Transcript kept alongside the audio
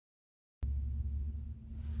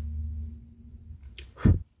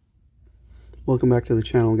Welcome back to the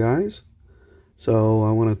channel, guys. So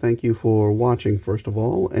I want to thank you for watching, first of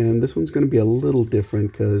all, and this one's going to be a little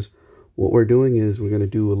different because what we're doing is we're going to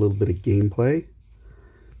do a little bit of gameplay.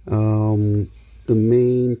 The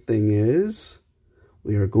main thing is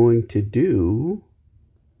we are going to do,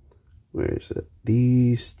 where is it?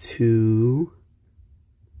 These two,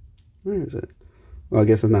 where is it? Well, I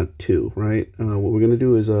guess it's not two, right? What we're going to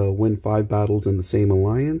do is win 5 battles in the same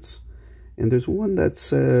alliance. And there's one that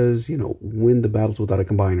says, you know, win the battles without a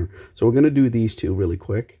combiner. So we're going to do these two really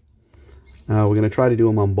quick. We're going to try to do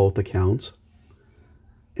them on both accounts.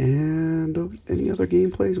 And any other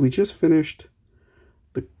gameplays? We just finished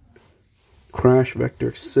the Crash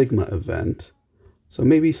Vector Sigma event. So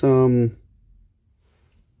maybe some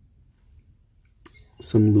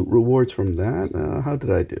loot rewards from that. How did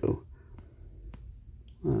I do?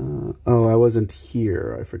 Oh, I wasn't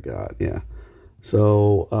here. I forgot. Yeah.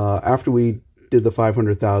 So after we did the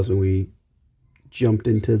 500,000, we jumped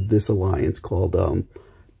into this alliance called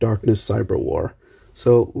Darkness Cyber War.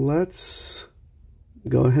 So let's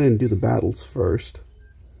go ahead and do the battles first.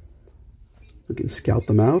 We can scout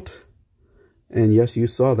them out. And yes, you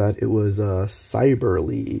saw that. It was a Cyber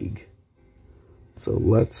League. So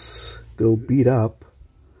let's go beat up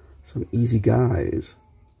some easy guys.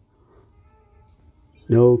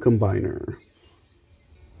 No combiner.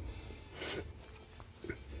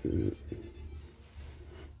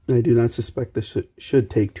 I do not suspect this should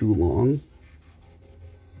take too long.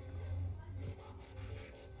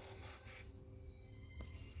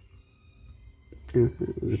 Yeah,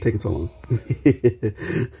 it's taking so long.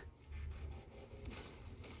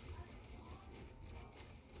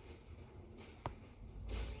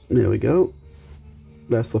 There we go.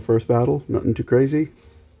 That's the first battle. Nothing too crazy.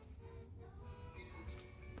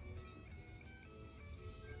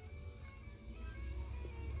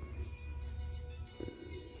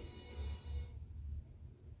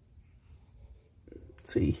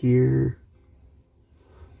 See here,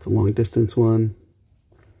 it's a long distance one.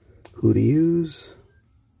 Who to use?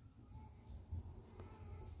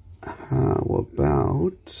 How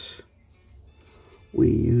about we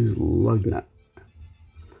use Lugnut?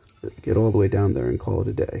 Get all the way down there and call it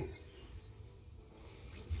a day.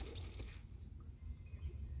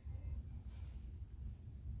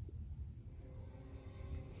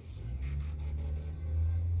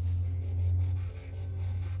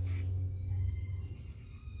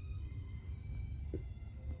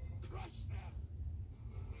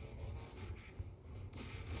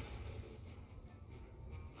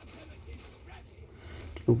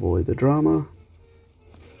 Avoid the drama.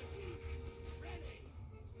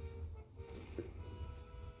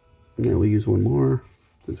 Now we use one more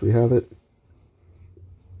since we have it.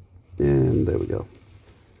 And there we go.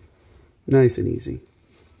 Nice and easy.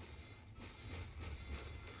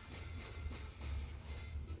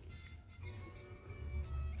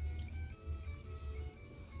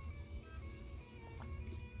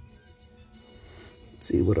 Let's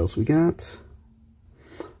see what else we got.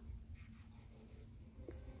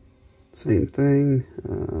 Same thing.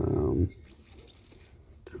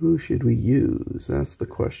 Who should we use? That's the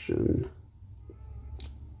question. I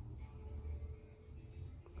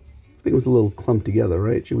think it was a little clumped together,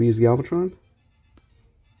 right? Should we use Galvatron?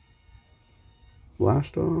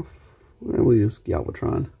 Blast off? Well, we'll use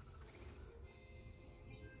Galvatron.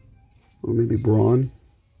 Or maybe Brawn.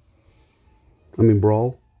 I mean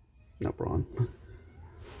Brawl. Not Brawn.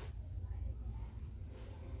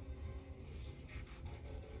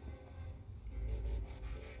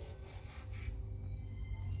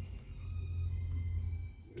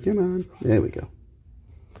 Come on. There we go.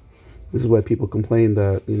 This is why people complain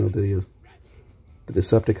that, you know, the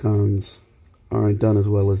Decepticons aren't done as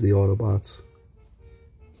well as the Autobots.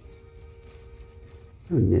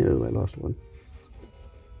 Oh no, I lost one.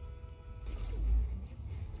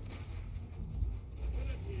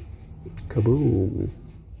 Kaboom.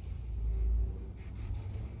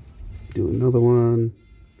 Do another one.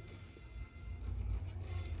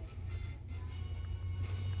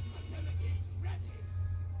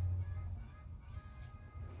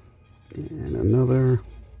 And another.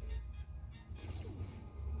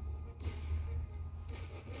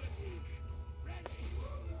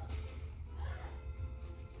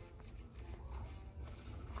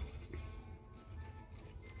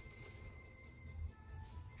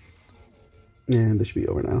 And this should be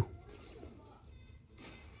over now.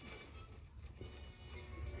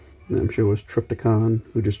 And I'm sure it was Decepticon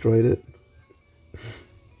who destroyed it.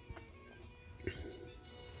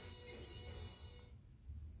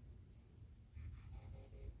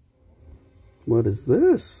 What is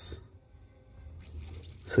this?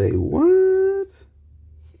 Say what?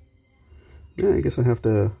 Yeah, I guess I have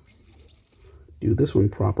to do this one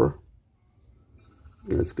proper.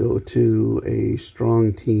 Let's go to a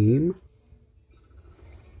strong team.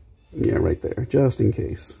 Yeah, right there, just in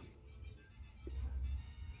case.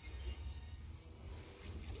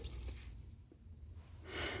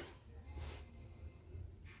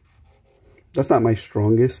 That's not my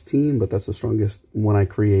strongest team, but that's the strongest one I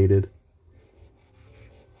created.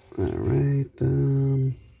 All right.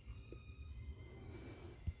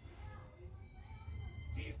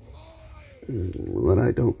 What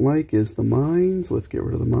I don't like is the mines. Let's get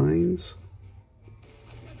rid of the mines.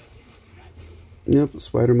 Yep,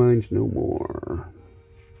 spider mines no more.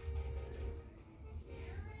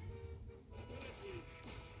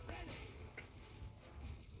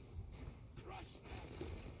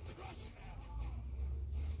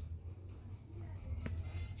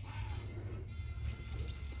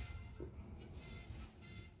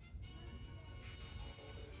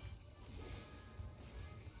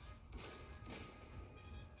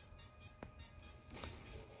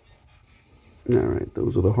 Alright,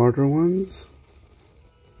 those are the harder ones.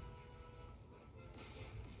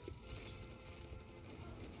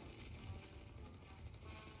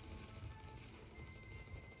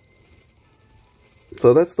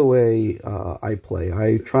 So that's the way I play.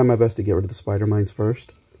 I try my best to get rid of the spider mines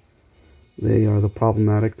first. They are the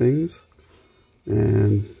problematic things.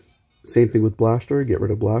 And same thing with blaster, get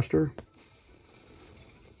rid of blaster.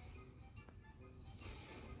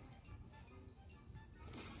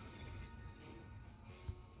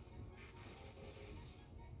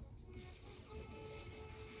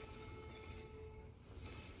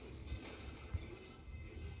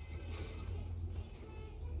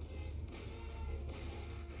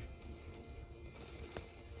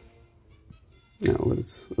 Now, what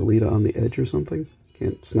is Alita on the edge or something?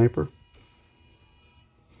 Can't sniper?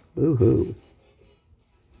 Boo-hoo.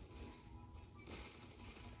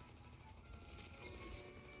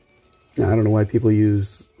 Now, I don't know why people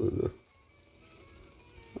use...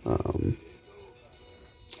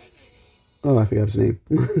 oh, I forgot his name.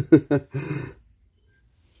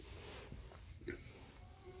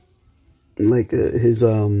 Like, his,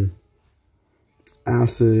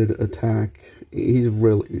 acid attack, he's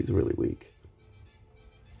really weak.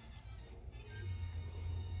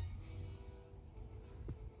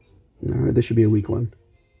 Alright, this should be a weak one.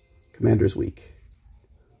 Commander's weak.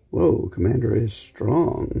 Whoa, Commander is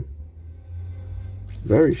strong.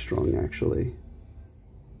 Very strong, actually.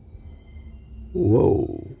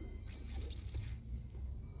 Whoa.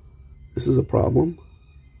 This is a problem.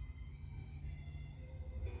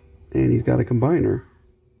 And he's got a combiner.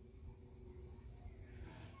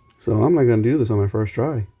 So I'm not going to do this on my first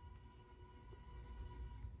try.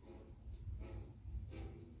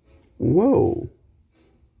 Whoa.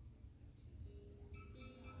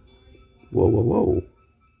 Whoa, whoa, whoa.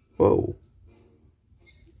 Whoa.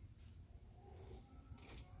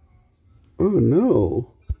 Oh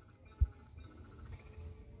no.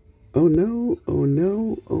 Oh no, oh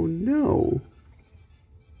no, oh no.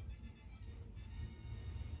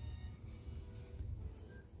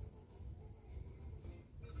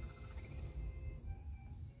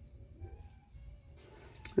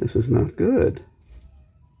 This is not good.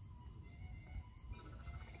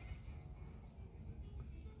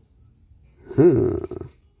 Huh.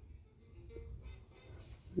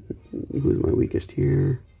 Who's my weakest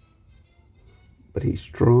here? But he's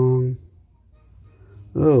strong.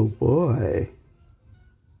 Oh boy.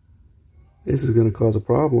 This is going to cause a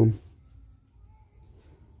problem.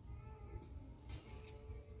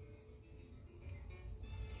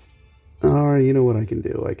 Alright, you know what I can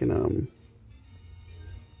do? I can,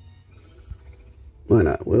 why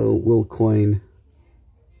not? We'll coin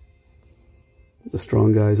the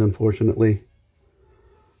strong guys, unfortunately.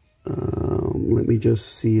 Let me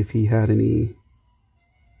just see if he had any...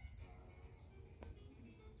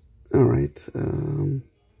 Alright,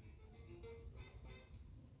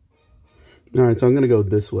 alright, so I'm going to go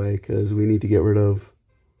this way, because we need to get rid of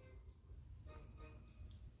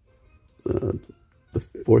the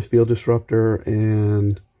Force Field Disruptor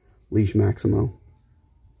and Leash Maximo.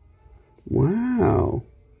 Wow.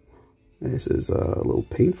 This is a little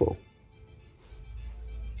painful.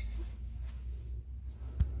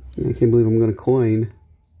 I can't believe I'm going to coin.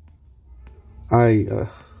 Oh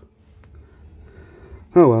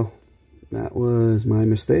well. That was my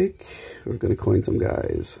mistake. We're going to coin some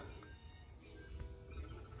guys.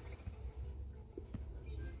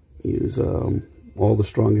 Use all the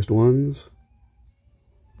strongest ones.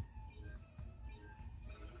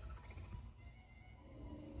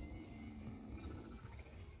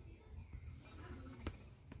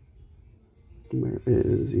 Where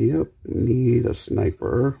is, yep, need a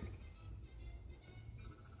sniper.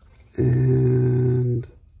 And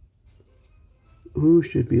who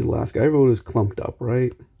should be the last guy? Everyone was clumped up,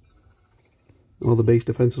 right? All the base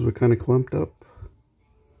defenses were kind of clumped up.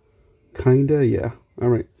 Kinda, yeah.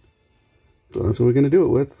 Alright. So that's what we're going to do it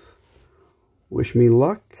with. Wish me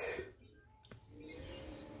luck.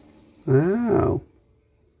 Wow.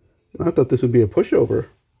 I thought this would be a pushover.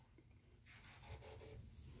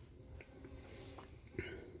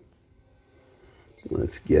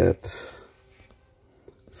 Let's get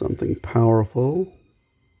something powerful.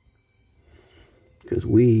 Because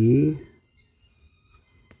we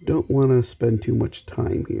don't want to spend too much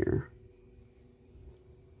time here.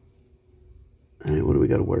 Alright, what do we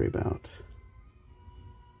got to worry about?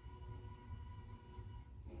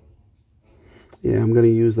 Yeah, I'm going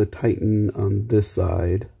to use the Titan on this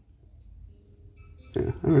side.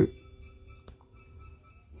 Yeah, alright.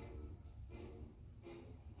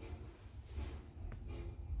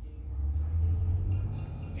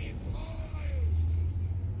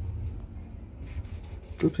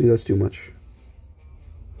 Oopsie, that's too much.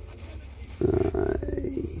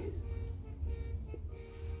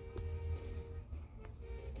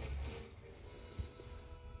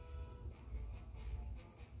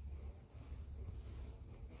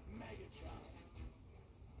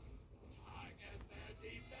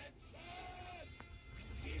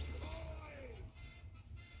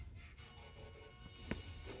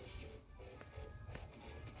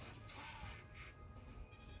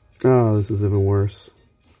 Oh, this is even worse.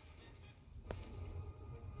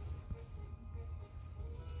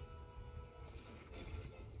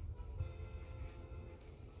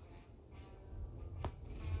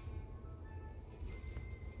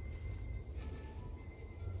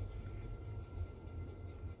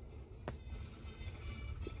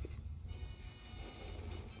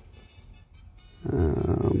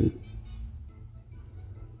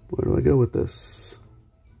 Where do I go with this?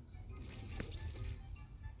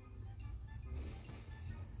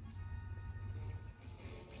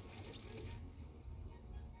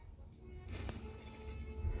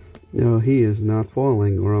 No, he is not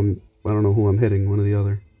falling, or I don't know who I'm hitting, one or the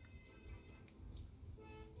other.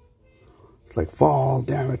 It's like, fall,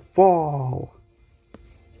 damn it, fall!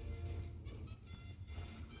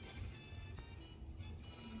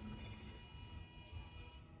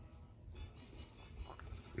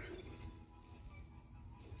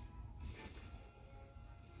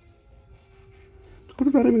 What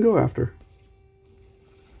did that even go after?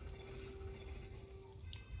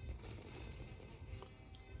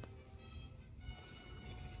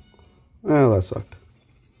 Well, that sucked.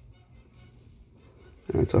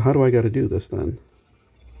 Alright, so how do I got to do this then?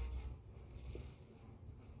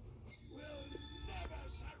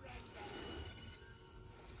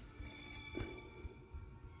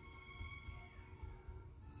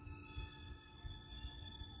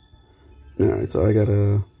 Alright, so I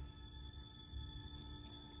gotta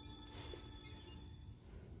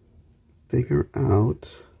figure out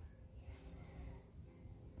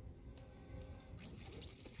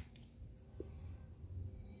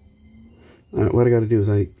alright, what I gotta do is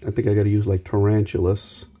I think I gotta use like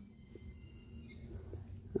Tarantulas.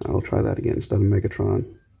 I'll try that again instead of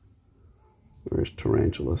Megatron. Where's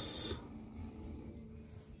Tarantulas?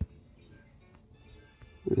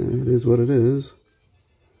 It is what it is.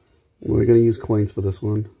 We're going to use coins for this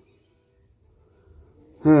one.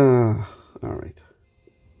 Alright.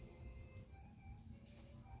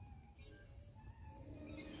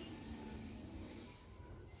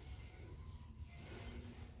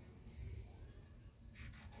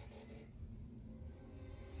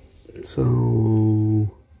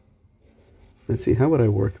 So, let's see, how would I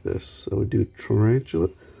work this? So do Tarantula.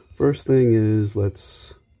 First thing is,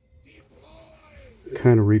 let's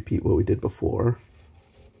kind of repeat what we did before.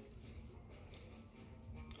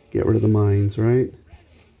 Get rid of the mines, right?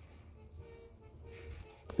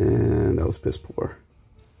 And that was piss poor.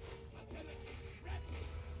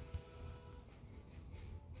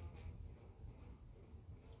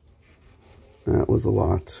 That was a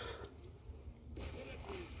lot.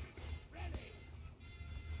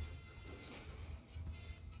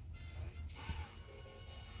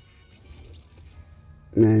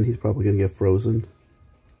 Man, he's probably going to get frozen.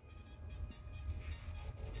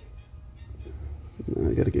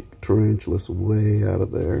 I got to get Tarantulas way out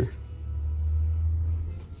of there.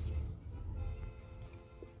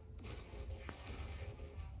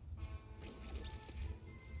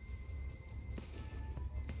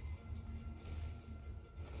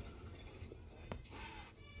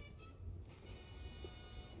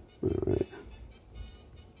 All right.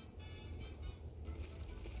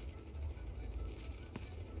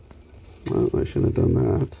 Well, I shouldn't have done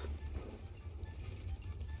that.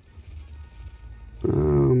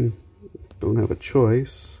 Don't have a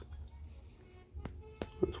choice.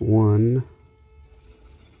 That's one.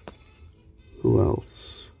 Who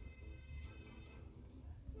else?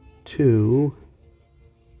 Two.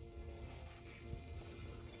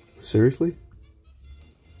 Seriously?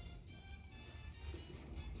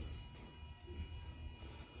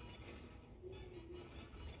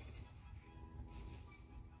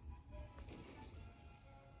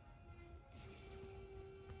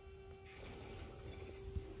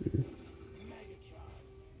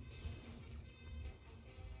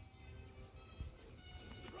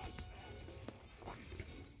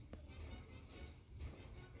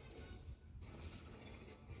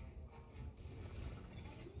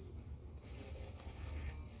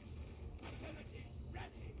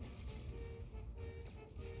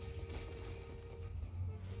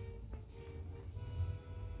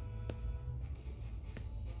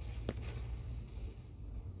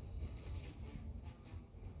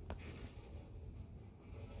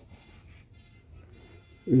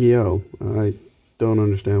 Yo, I don't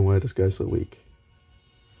understand why this guy's so weak.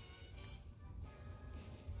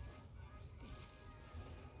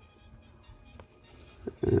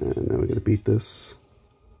 And now we're gonna beat this.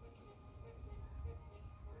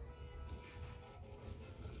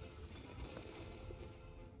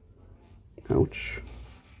 Ouch.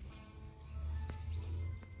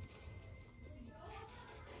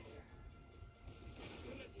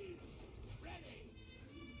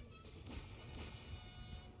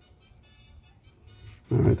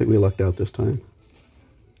 Alright, I think we lucked out this time.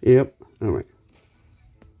 Yep, alright.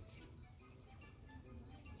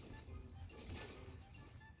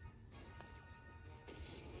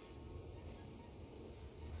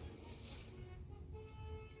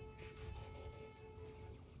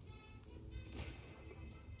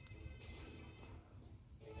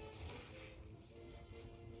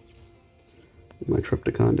 My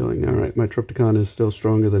Decepticon doing? Alright, my Decepticon is still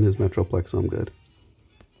stronger than his Metroplex, so I'm good.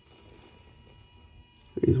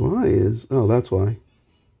 Why is... Oh, that's why.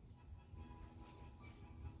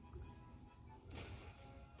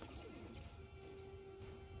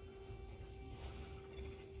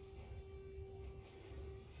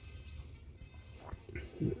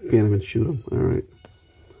 Can't even shoot him. Alright.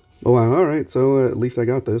 Oh, wow. Alright, so at least I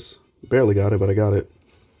got this. Barely got it, but I got it.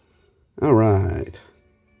 Alright.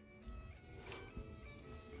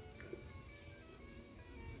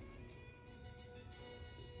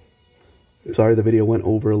 Sorry the video went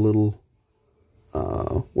over a little,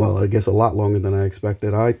 well, I guess a lot longer than I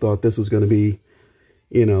expected. I thought this was going to be,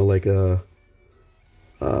 you know, like an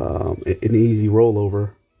easy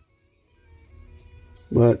rollover.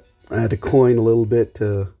 But I had to coin a little bit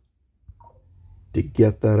to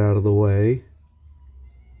get that out of the way.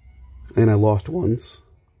 And I lost once.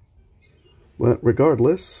 But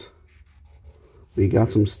regardless, we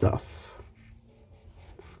got some stuff.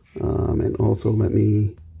 And also let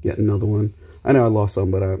me get another one. I know I lost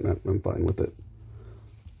some, but I'm fine with it.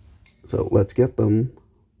 So let's get them.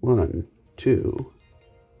 1, 2,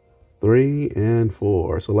 3, and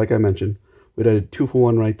 4. So like I mentioned, we did a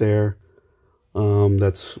 2-for-1 right there.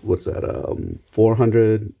 That's, what's that,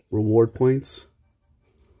 400 reward points.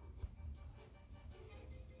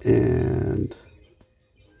 And,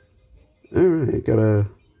 alright, got a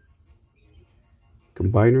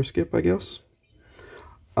combiner skip, I guess.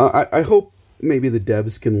 I hope maybe the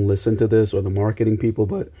devs can listen to this, or the marketing people,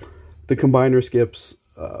 but the combiner skips,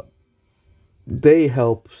 they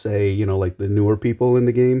help, say, you know, like the newer people in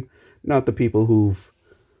the game, not the people who've,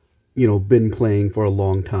 you know, been playing for a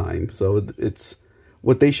long time. So it's,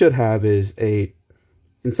 what they should have is a,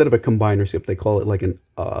 instead of a combiner skip, they call it like an,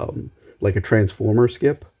 like a transformer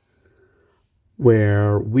skip,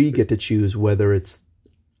 where we get to choose whether it's,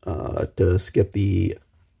 to skip the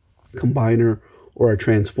combiner or a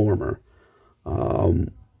transformer.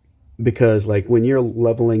 Because like when you're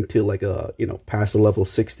leveling to like a, you know, past the level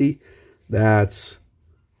 60, that's,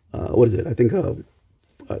 what is it? I think,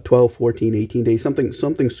 12, 14, 18 days,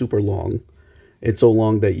 something super long. It's so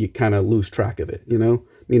long that you kind of lose track of it, you know?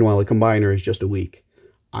 Meanwhile, a combiner is just a week.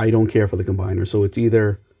 I don't care for the combiner. So it's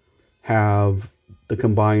either have the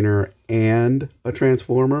combiner and a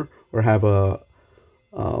transformer, or have a,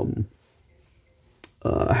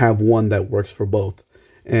 have one that works for both.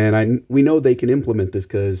 And we know they can implement this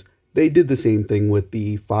because they did the same thing with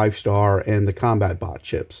the 5-star and the combat bot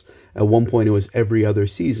chips. At one point, it was every other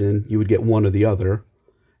season, you would get one or the other.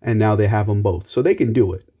 And now they have them both. So they can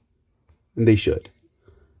do it. And they should.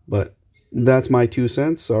 But that's my 2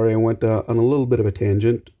 cents. Sorry, I went on a little bit of a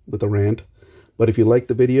tangent with a rant. But if you liked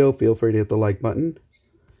the video, feel free to hit the like button.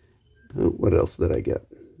 Oh, what else did I get?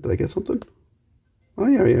 Did I get something? Oh,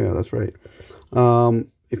 yeah, that's right.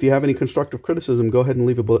 If you have any constructive criticism, go ahead and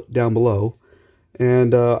leave it down below.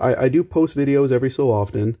 And I do post videos every so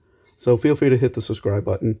often, so feel free to hit the subscribe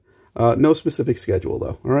button. No specific schedule,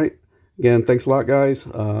 though, all right? Again, thanks a lot, guys.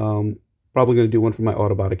 Probably going to do one for my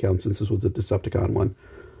Autobot account since this was a Decepticon one.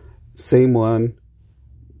 Same one,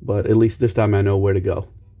 but at least this time I know where to go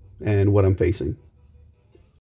and what I'm facing.